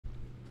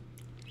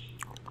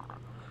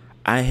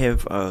I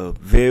have a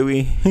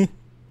very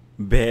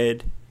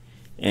bad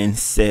and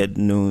sad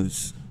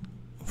news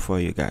for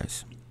you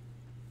guys.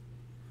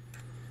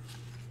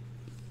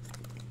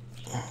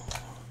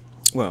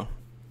 Well,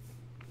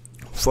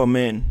 for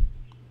men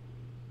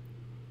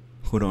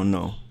who don't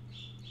know,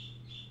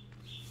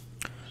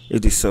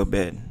 it is so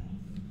bad.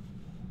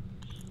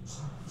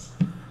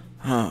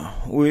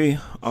 We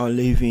are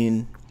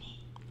living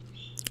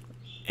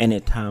in a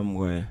time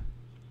where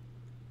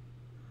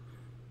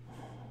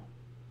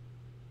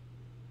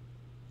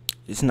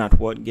it's not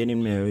what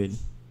getting married.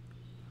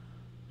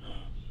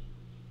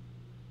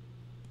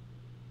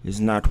 It's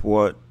not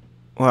what,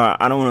 well,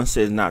 I don't want to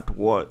say it's not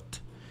what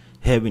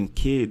having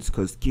kids,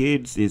 because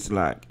kids is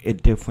like a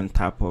different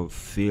type of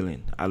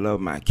feeling. I love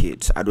my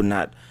kids. I do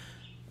not,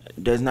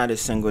 there's not a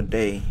single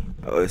day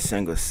or a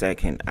single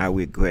second I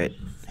regret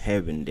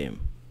having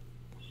them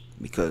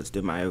because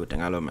they're my everything.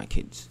 I love my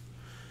kids.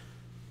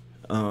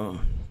 And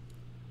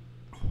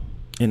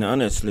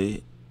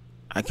honestly,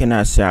 I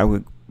cannot say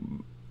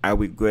I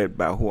regret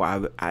by who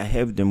I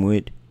have them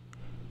with,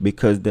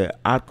 because the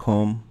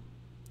outcome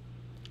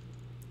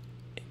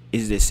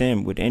is the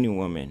same with any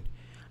woman.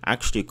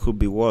 Actually, it could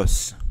be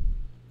worse.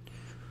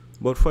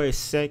 But for a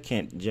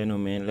second,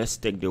 gentlemen, let's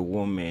take the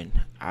woman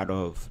out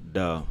of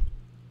the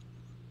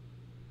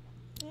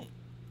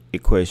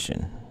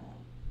equation.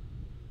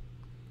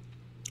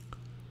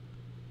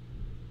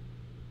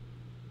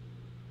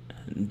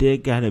 There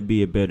gotta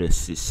be a better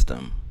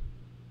system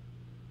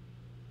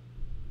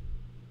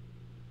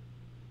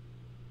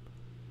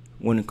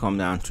when it comes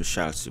down to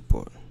child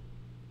support.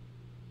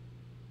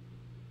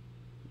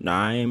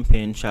 Now, I am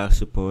paying child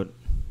support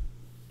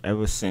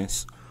ever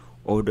since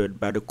ordered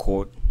by the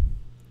court,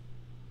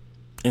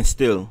 and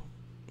still,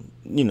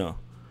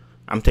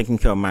 I'm taking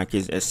care of my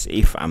kids as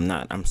if I'm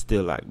not. I'm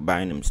still like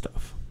buying them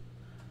stuff.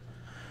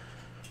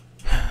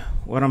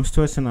 What I'm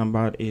stressing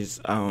about is,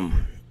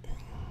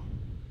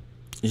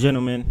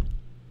 gentlemen,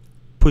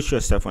 put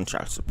yourself on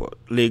child support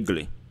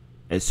legally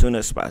as soon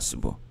as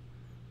possible,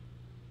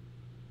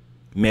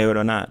 married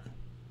or not.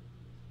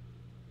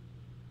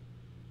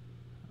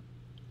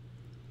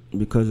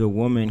 Because a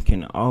woman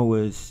can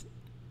always,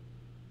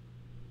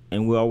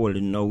 and we already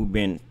know, we've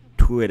been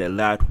through it a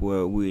lot,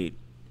 where we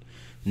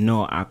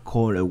know how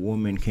cold a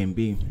woman can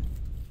be.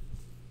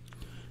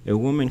 A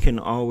woman can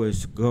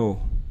always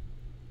go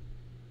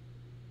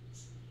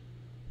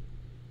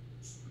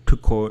to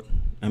court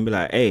and be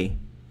like, hey,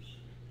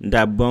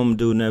 that bum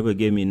dude never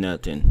gave me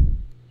nothing.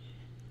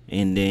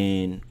 And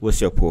then,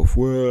 what's your proof?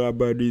 Well,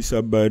 about this,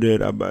 about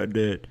that, about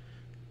that.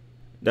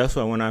 That's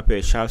why when I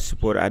pay child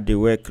support, I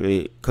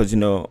directly, because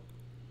I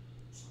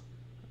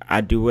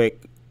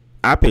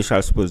pay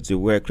child support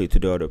directly to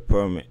the other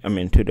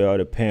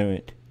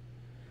parent.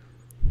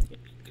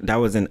 That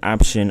was an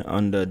option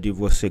on the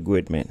divorce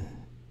agreement,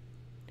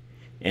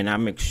 and I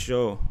make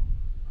sure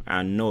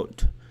I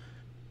note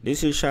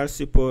this is child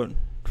support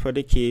for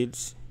the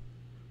kids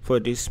for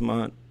this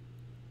month,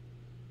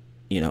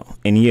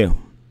 and year.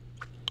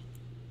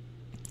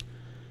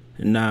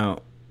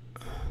 Now,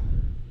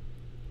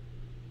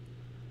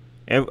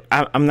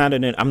 I'm not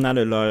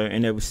a lawyer,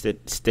 and every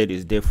state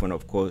is different,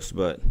 of course,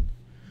 but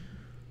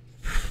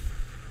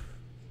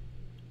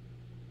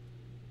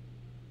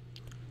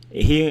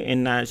here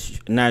in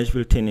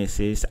Nashville,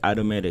 Tennessee, it's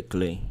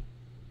automatically,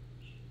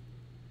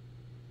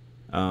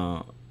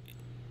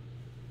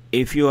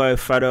 if you are a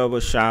father of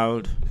a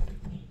child,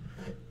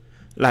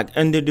 like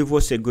in the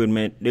divorce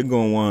agreement, they're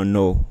gonna want to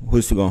know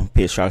who's gonna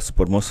pay child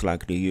support. Most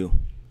likely you,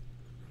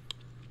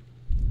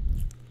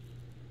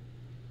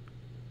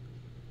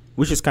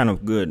 which is kind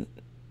of good,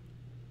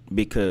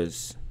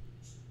 because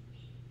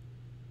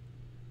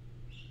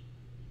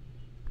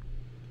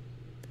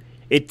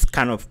it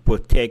kind of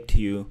protect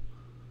you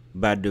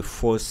by the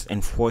force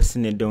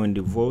enforcing it during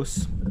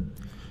divorce.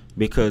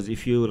 Because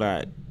if you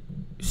like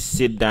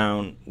sit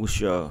down with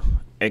your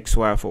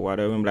ex-wife or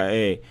whatever and be like,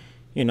 hey,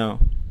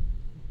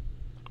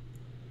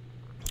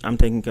 I'm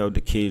taking care of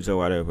the kids or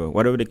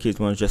whatever the kids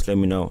want, just let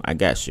me know, I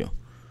got you.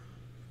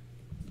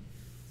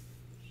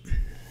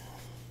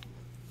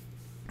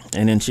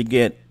 And then she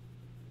get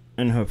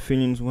in her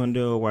feelings one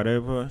day or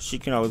whatever, she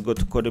can always go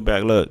to court and be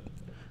like, look,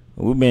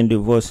 we've been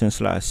divorced since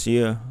last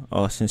year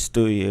or since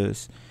 2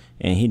 years,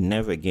 and he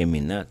never gave me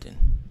nothing.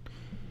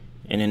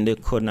 And then the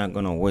court not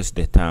gonna waste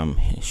their time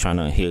trying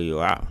to hear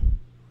you out.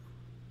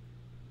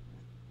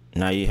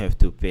 Now you have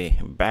to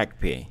back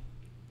pay,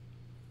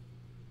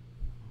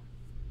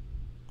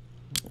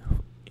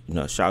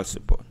 child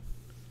support.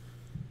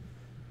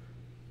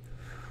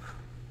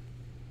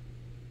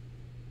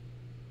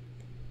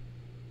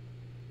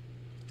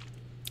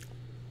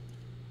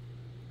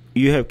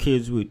 You have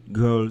kids with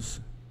girls.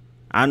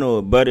 I know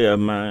a buddy of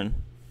mine.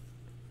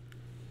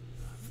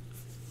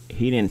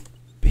 He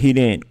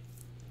didn't.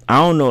 I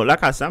don't know.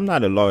 Like I said, I'm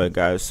not a lawyer,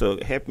 guys,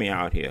 so help me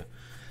out here.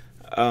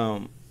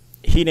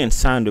 He didn't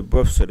sign the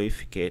birth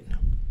certificate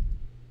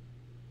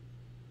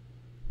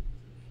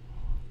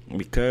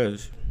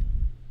because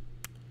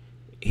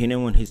he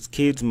didn't want his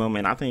kids' mom,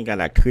 and I think he got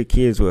like 3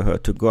 kids with her,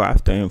 to go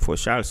after him for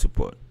child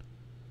support.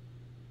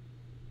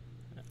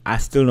 I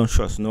still don't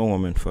trust no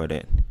woman for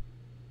that.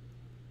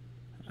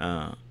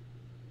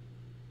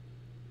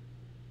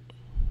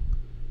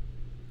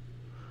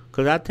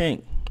 Cause I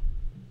think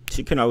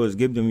she can always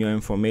give them your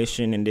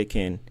information, and they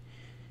can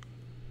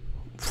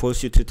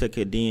force you to take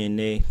a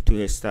DNA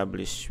to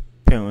establish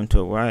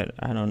parental right.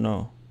 I don't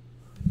know.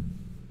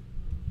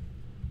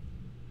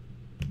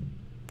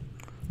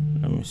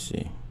 Let me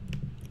see.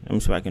 Let me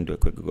see if I can do a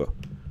quick Google.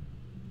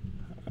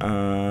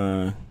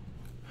 Let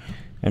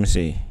me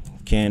see.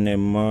 Can a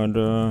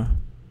mother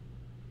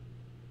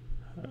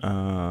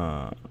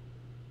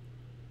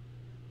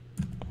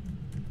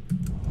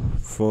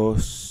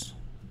force?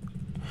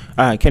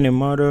 Can a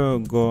mother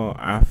go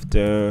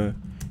after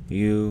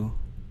you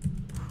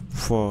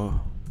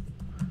for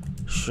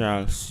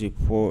child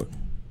support?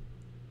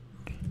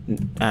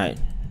 Alright,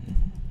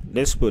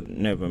 let's put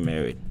never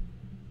married.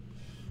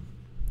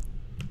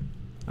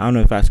 I don't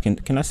know if I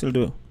can I still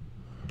do it?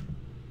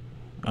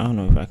 I don't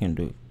know if I can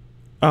do it.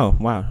 Oh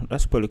wow,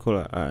 that's pretty cool.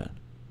 Alright,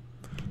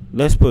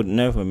 let's put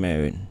never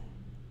married.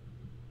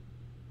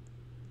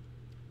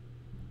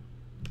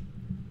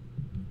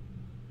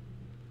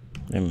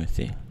 Let me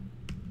see.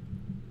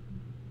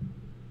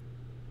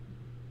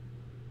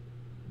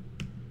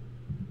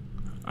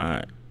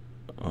 Alright,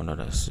 what did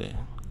I say?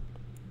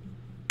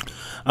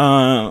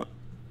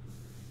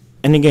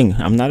 And again,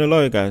 I'm not a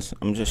lawyer, guys.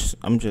 I'm just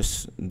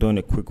doing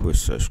a quick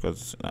research,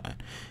 because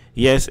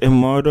yes, a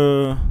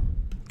mother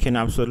can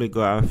absolutely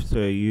go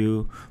after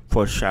you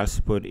for child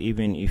support,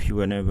 even if you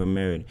were never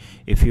married.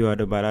 If you are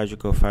the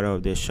biological father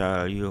of the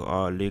child, you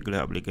are legally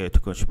obligated to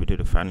contribute to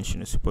the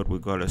financial support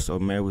regardless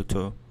of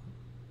marital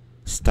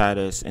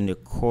status, and the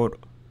court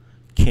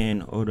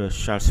can order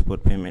child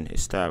support payment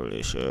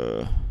established.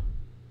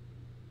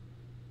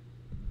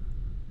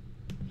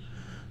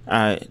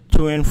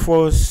 To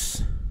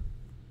enforce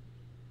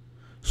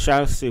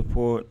child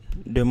support,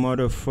 the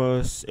mother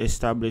first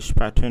establish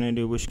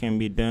paternity, which can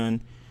be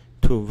done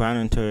through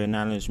voluntary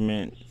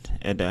acknowledgement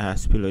at the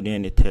hospital,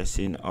 then the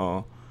testing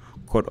or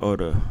court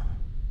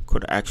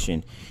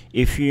action.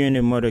 If you and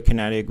the mother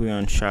cannot agree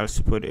on child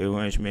support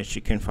arrangement,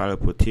 she can file a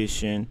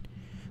petition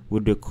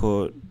with the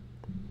court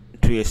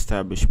to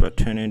establish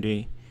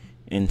paternity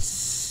and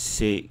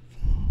seek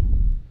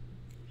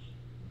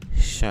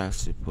child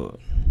support.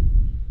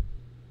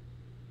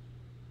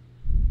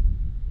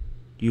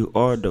 You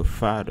are the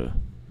father.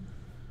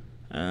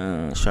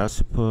 Child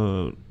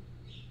support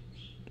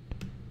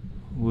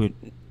with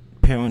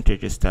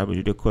parentage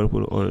established. The court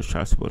will order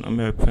child support.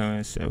 American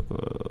parents.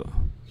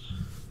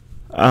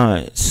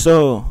 Alright,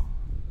 so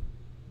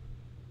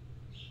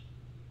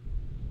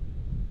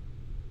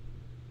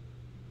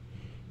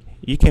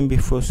you can be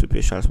forced to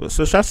pay child support.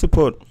 So child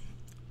support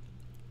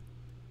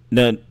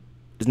that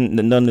doesn't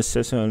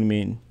necessarily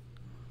mean.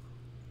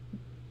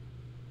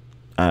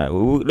 Alright,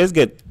 let's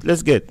get.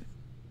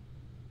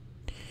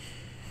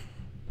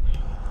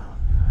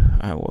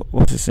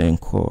 What's it saying?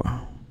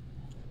 Core.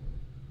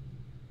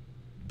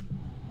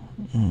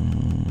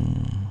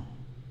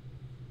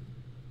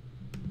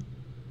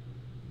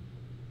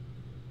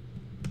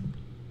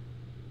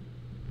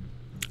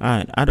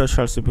 Alright, adult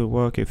child support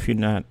work if you're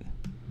not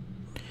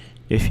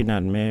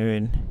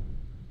married.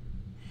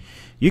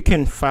 You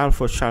can file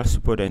for child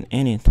support at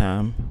any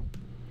time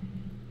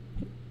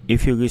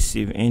if you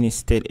receive any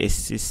state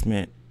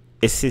assistance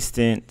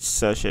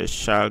such as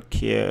child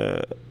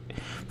care,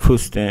 food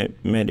stamp,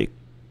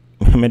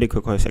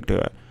 medical cost,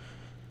 etc.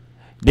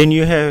 Then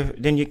you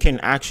can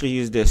actually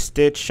use the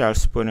state child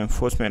support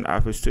enforcement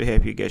office to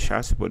help you get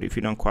child support. If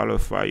you don't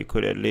qualify, you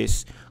could at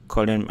least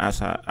call them,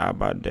 ask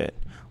about that.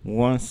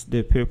 Once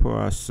the paper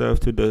are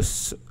served to the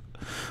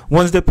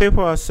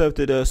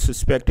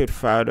suspected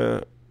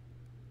father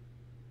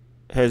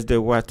has the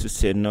right to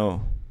say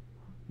no,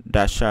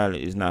 that child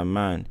is not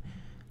mine.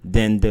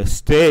 Then the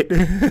state,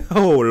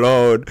 oh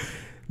Lord,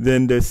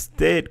 then the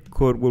state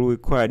court will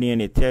require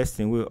DNA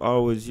testing. We'll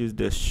always use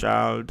the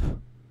child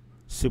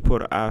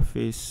support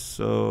office,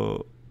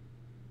 so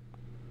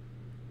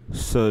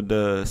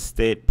the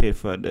state pay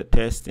for the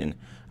testing.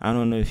 I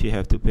don't know if you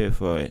have to pay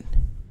for it.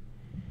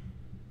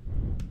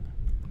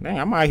 Dang,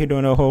 I'm out here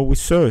doing a whole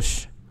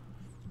research.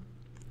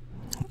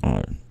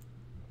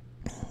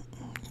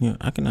 Yeah,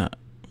 I cannot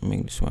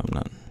make this one. I'm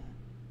not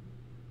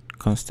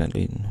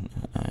constantly.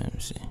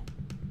 IMC.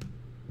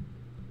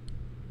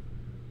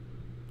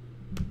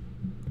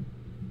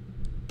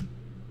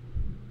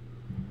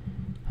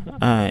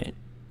 Alright.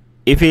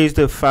 If he is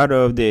the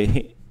father,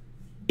 the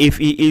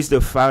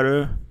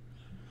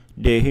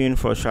hearing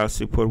for child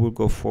support will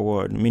go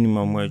forward.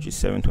 Minimum wage is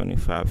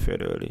 $7.25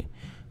 federally.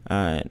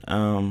 Alright.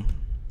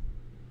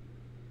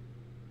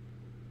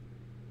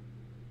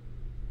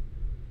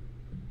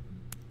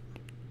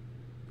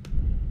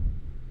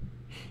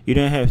 You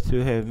don't have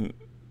to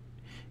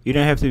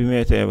be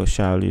married to have a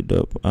child, you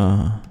dope.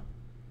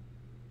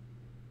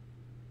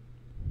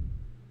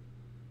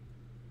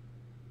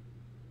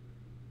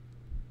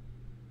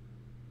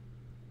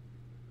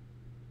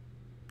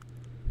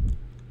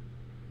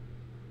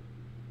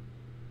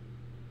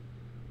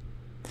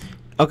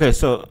 Okay,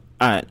 so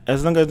alright,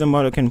 as long as the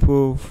mother can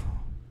prove.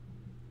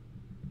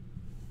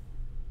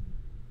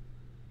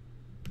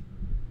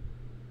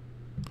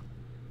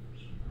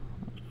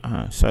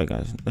 Sorry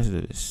guys, let's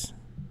do this.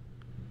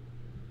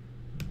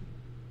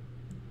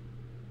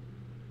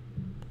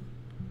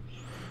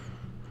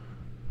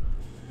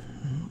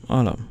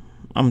 Hold up.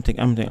 I'm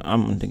thinking of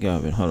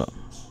it. Hold up.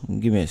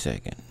 Give me a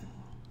second.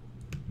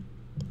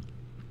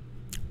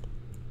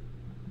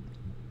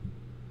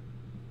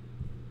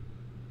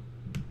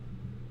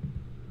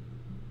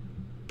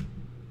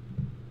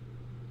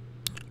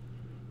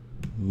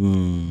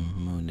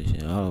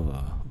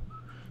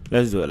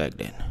 Let's do it like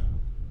that.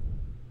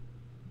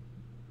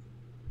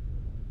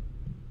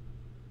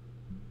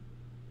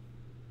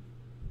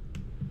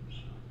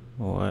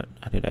 What?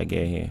 How did I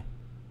get here?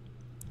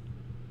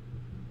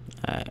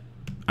 Alright.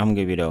 I'm gonna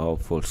give you the whole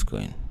full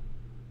screen.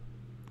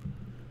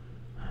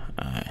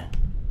 Alright.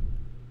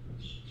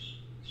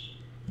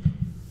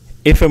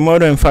 If a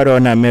mother and father are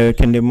not married,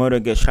 can the mother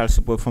get child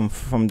support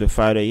from the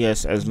father?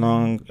 Yes, as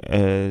long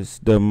as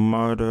the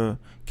mother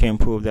can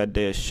prove that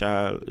their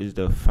child is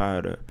the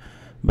father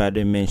by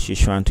the man she's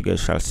trying to get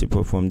child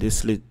support from.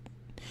 This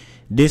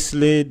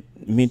led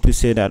me to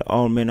say that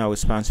all men are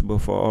responsible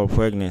for all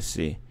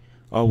pregnancy.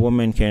 All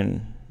women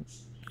can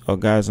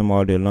orgasm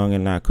all day long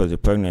and not cause a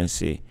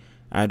pregnancy,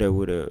 either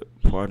with a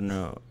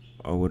partner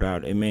or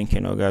without. A man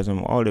can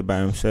orgasm all day by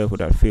himself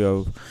without fear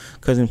of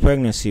causing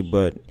pregnancy,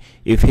 but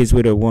if he's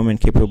with a woman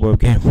capable of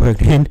getting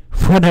pregnant,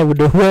 what we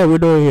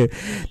doing here?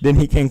 Then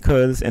he can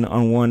cause an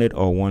unwanted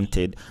or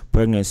wanted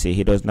pregnancy.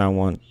 He does not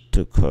want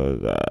to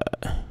cause.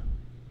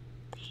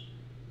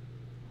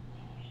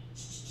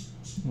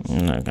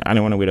 I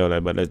don't want to read all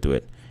that, but let's do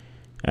it.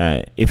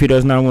 If he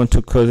does not want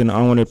to cause an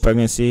unwanted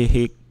pregnancy,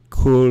 he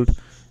could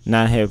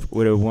not have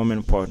with a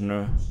woman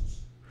partner.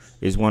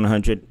 Is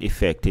 100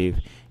 effective.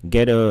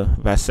 Get a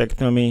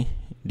vasectomy,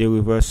 the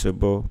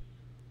reversible,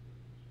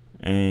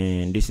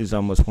 and this is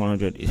almost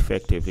 100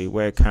 effectively.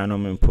 Wear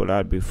condom and pull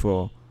out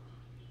before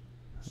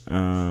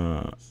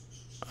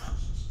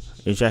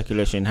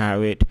ejaculation high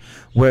rate.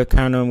 Wear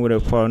condom with a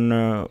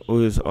partner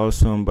who is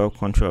also on birth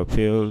control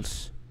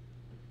pills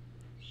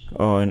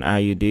or an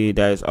IUD.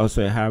 That is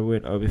also a high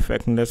rate of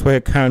effectiveness.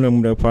 Wear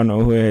condom with a partner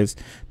who has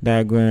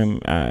diagram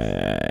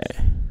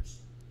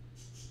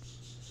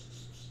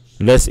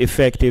less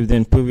effective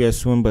than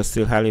previous one, but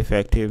still highly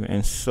effective,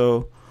 and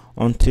so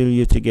until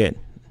you to get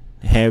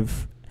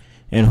have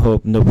and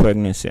hope no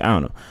pregnancy. I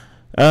don't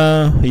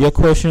know. Your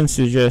question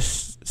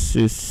suggests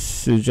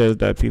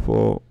that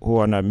people who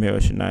are not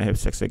married should not have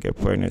sex and get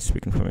pregnant.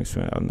 Speaking from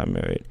experience, I was not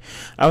married.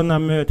 I was not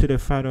married to the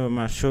father of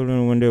my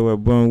children when they were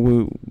born.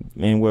 We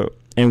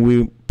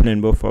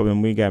planned both of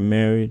them. We got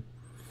married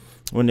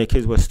when the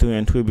kids were 2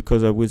 and 3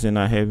 because of reason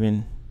not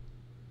having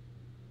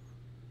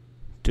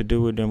to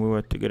do with them. We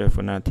were together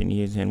for 19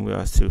 years and we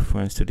are still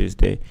friends to this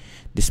day.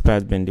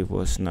 Despite being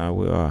divorced now,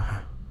 we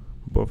are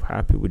both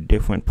happy with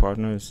different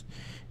partners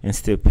and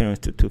still parents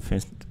to 2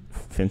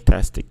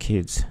 fantastic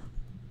kids.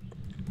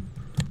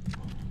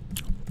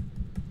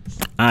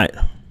 Alright.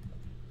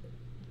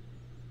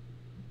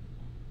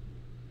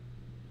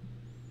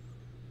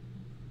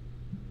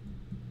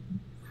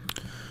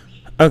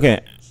 Okay.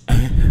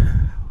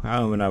 I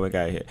don't know what we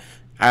got here.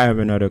 I have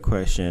another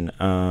question.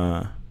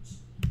 I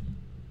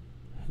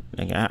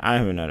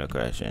have another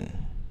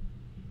question.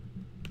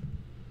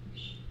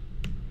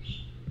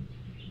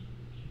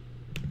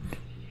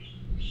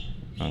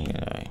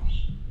 Okay.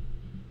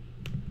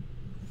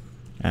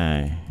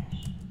 Alright.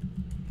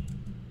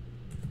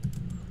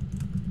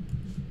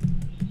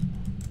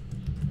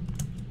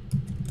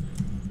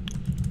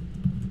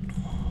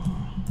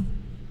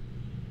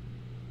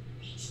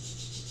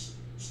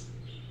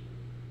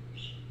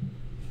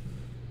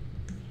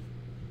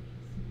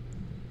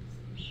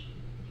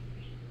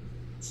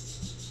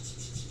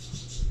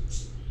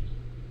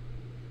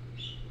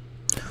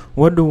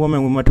 What do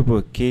women with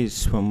multiple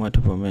kids from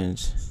multiple men?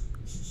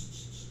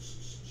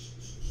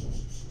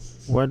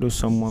 Why do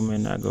some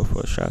women not go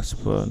for child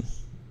support?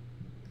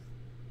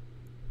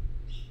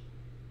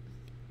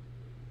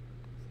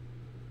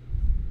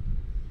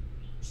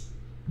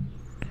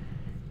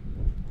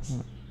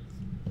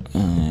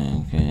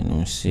 Okay, let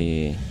me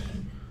see.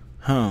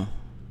 How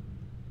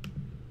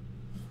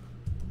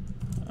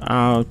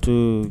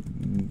to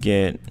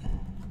get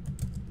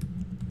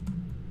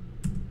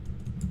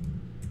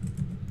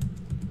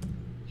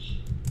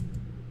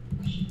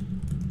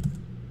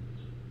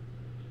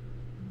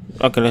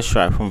Okay, let's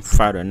try from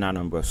father not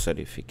on birth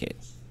certificate.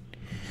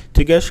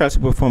 To get child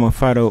support from a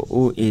father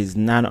who is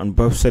not on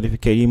birth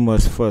certificate, you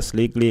must first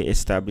legally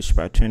establish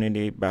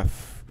paternity by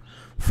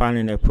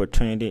filing a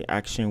paternity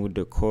action with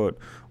the court,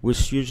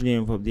 which usually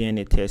involves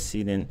DNA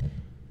testing.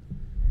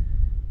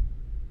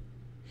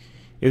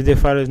 If the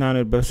father is not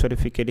on a birth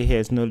certificate, he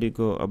has no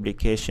legal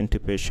obligation to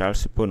pay child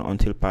support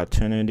until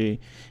paternity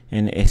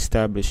and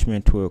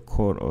establishment to a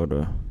court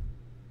order.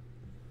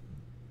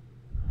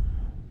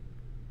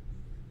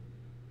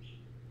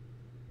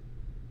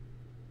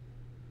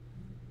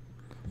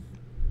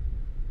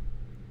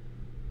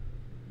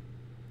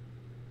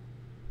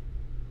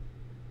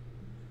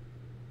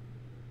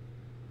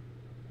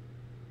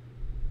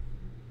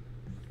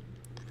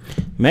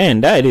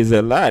 Man, that is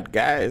a lot,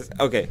 guys.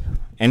 Okay.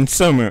 In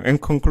summer, in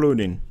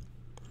concluding,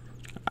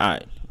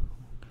 alright.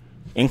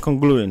 In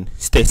concluding,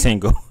 stay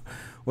single.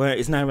 Well,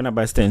 it's not even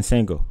about staying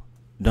single.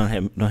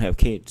 Don't have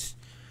kids.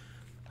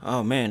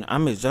 Oh man,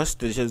 I'm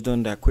exhausted just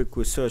doing that quick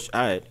research.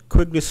 Alright,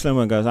 quick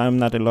disclaimer, guys. I'm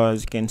not a lawyer,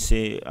 as you can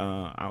see.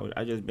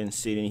 I just been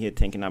sitting here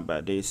thinking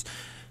about this.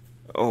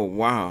 Oh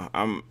wow,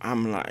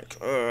 I'm like,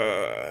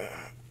 I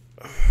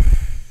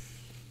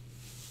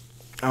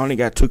only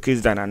got 2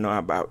 kids that I know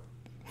about.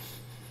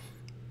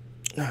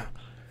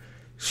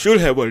 Should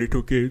have only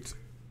 2 kids,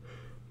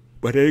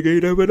 but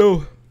you never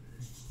know.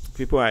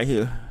 People out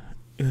here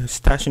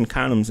stashing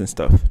condoms and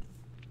stuff.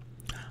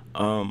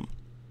 I'm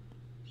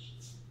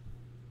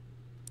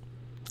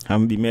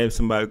gonna be mad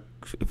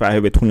if I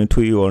have a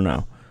 22-year-old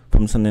now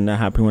from something that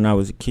happened when I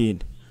was a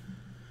kid.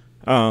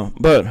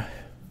 But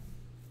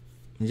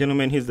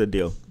gentlemen, here's the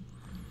deal.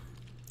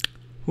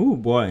 Oh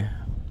boy.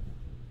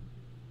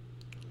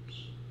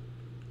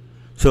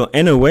 So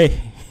in a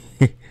way,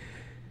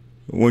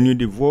 when you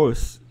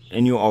divorce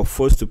and you are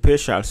forced to pay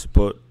child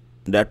support,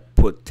 that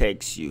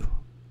protects you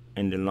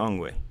in the long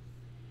way.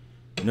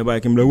 Nobody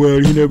can be like, well,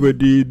 he never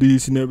did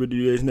this, he never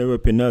did this, never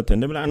paid nothing.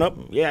 They be like,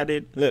 nope, yeah, I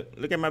did.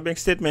 Look at my bank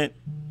statement.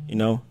 You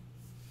know.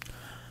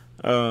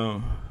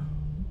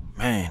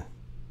 Man.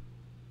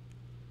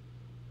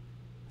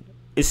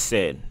 It's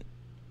sad.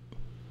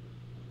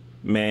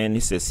 Man,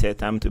 it's a sad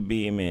time to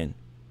be a man.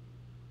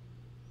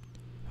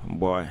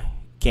 Boy,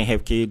 can't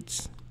have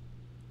kids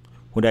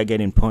without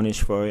getting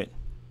punished for it.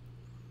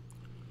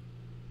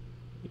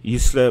 You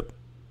slept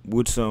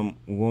with some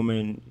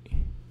woman,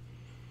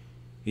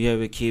 you have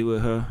a kid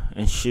with her,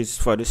 and she's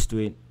for the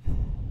street.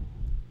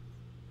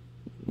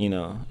 You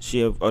know, she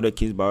have other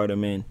kids by other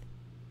men.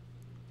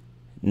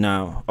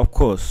 Now, of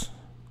course,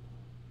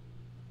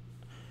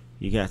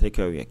 you gotta take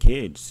care of your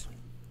kids.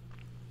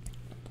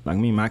 Like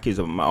me, my kids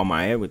are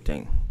my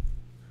everything.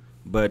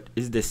 But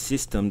it's the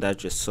system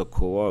that's just so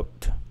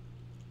corrupt.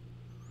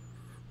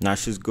 Now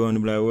she's going to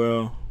be like,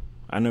 well,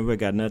 I never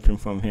got nothing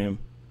from him.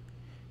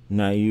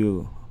 Now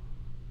you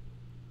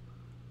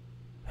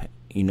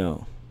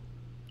know,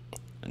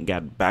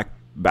 got back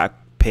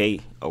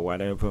pay or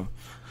whatever.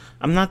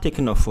 I'm not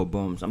taking up for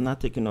bums. I'm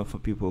not taking up for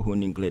people who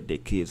neglect their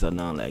kids or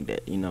nothing like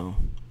that. You know,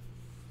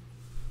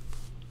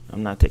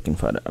 I'm not taking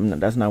for that.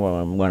 That's not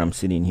what I'm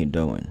sitting here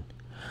doing.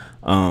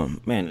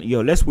 Man,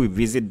 yo, let's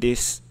revisit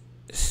this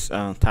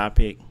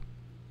topic.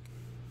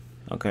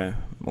 Okay.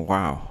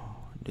 Wow.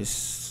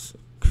 This.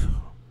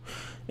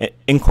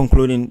 In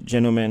concluding,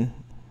 gentlemen,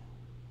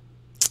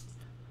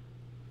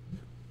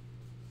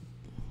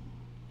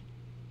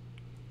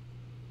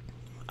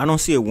 I don't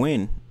see a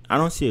win. I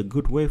don't see a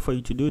good way for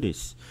you to do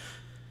this.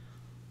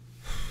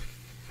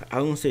 I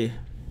don't say,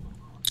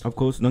 of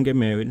course, don't get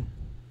married.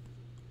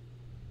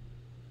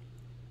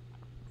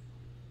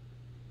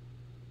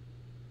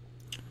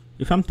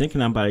 If I'm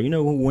thinking about it, you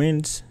know who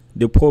wins?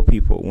 The poor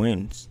people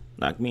wins.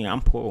 Like me,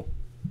 I'm poor.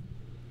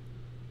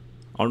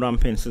 Although I'm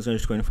paying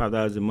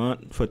 $625 a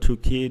month for 2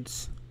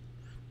 kids,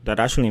 that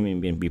I shouldn't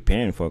even be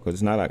paying for, because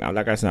it's not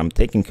like I said, I'm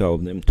taking care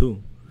of them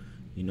too.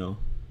 You know,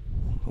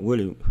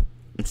 really,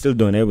 I'm still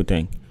doing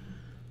everything.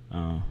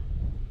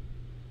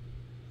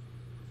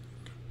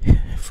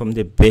 From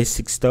the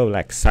basic stuff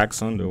like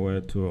socks,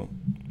 underwear to,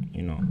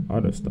 you know,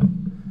 other stuff.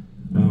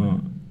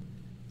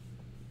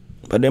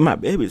 But they're my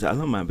babies. I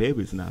love my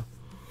babies now.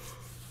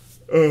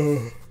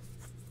 Oh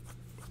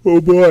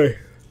boy.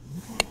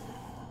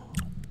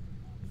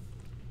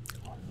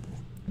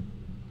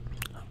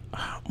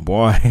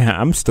 Boy,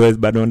 I'm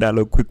stressed by doing that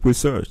little quick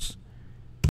research.